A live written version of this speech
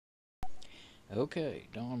Okay,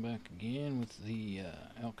 Don back again with the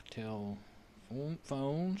Alcatel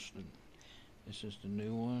phones. This is the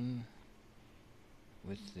new one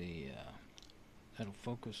with the that'll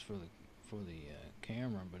focus for the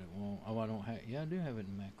camera, but it won't. Oh, I don't have. Yeah, I do have it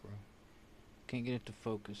in macro. Can't get it to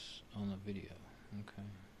focus on the video. Okay.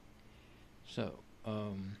 So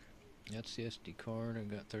that's the SD card. I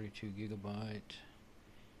got 32 gigabyte.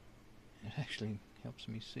 It actually helps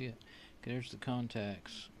me see it. Okay, there's the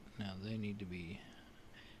contacts. Now they need to be.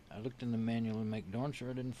 I looked in the manual and make darn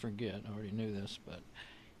sure I didn't forget. I already knew this, but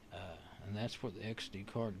and that's where the XD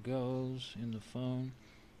card goes in the phone.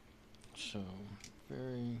 So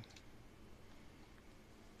very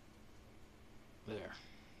there.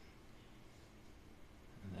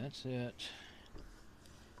 And that's it.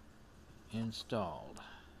 Installed.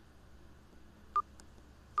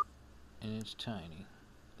 And it's tiny.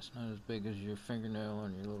 It's not as big as your fingernail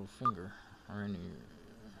on your little finger or in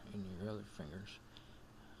your other fingers.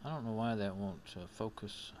 I don't know why that won't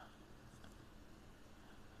focus.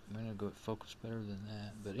 I'm gonna go focus better than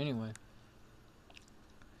that, but anyway,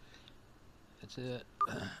 that's it.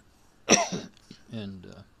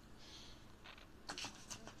 And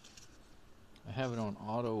I have it on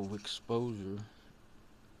auto exposure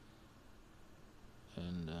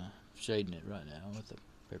and shading it right now with a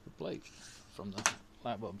paper plate from the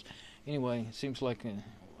light bulbs. Anyway, it seems like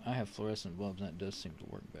I have fluorescent bulbs and that does seem to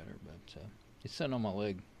work better, but it's sitting on my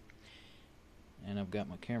leg and I've got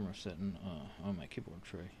my camera sitting on my keyboard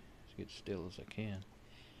tray to get still as I can.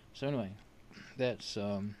 So anyway, that's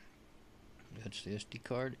the SD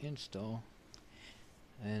card install,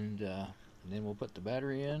 and then we'll put the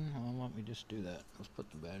battery in. Well, why don't we just do that? Let's put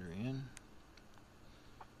the battery in.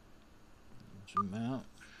 Zoom out.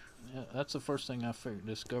 Yeah, that's the first thing I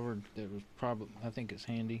discovered that was probably, I think it's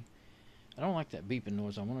handy. I don't like that beeping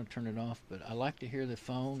noise. I want to turn it off, but I like to hear the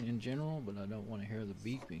phone in general, but I don't want to hear the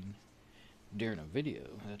beeping during a video.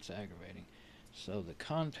 That's aggravating. So the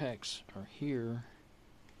contacts are here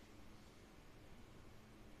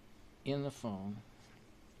in the phone,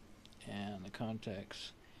 and the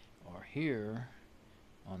contacts are here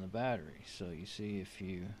on the battery. So you see, if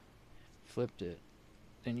you flipped it,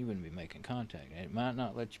 then you wouldn't be making contact. And it might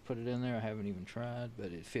not let you put it in there. I haven't even tried,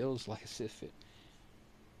 but it feels like as if it.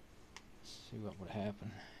 Let's see what would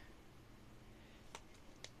happen.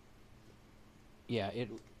 Yeah,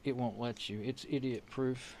 it won't let you. It's idiot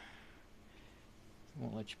proof. It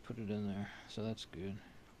won't let you put it in there, so that's good.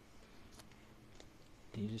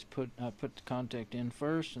 You just I put the contact in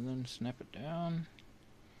first and then snap it down,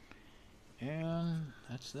 and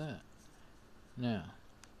that's that. Now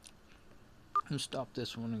I'm gonna stop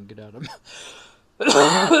this one and get out of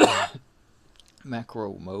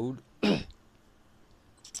macro mode.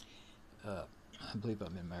 I believe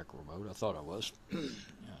I'm in macro mode. I thought I was. It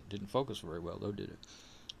didn't focus very well though, did it?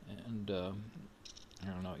 And I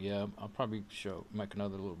don't know. Yeah, I'll probably make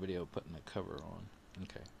another little video putting the cover on.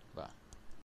 Okay, bye.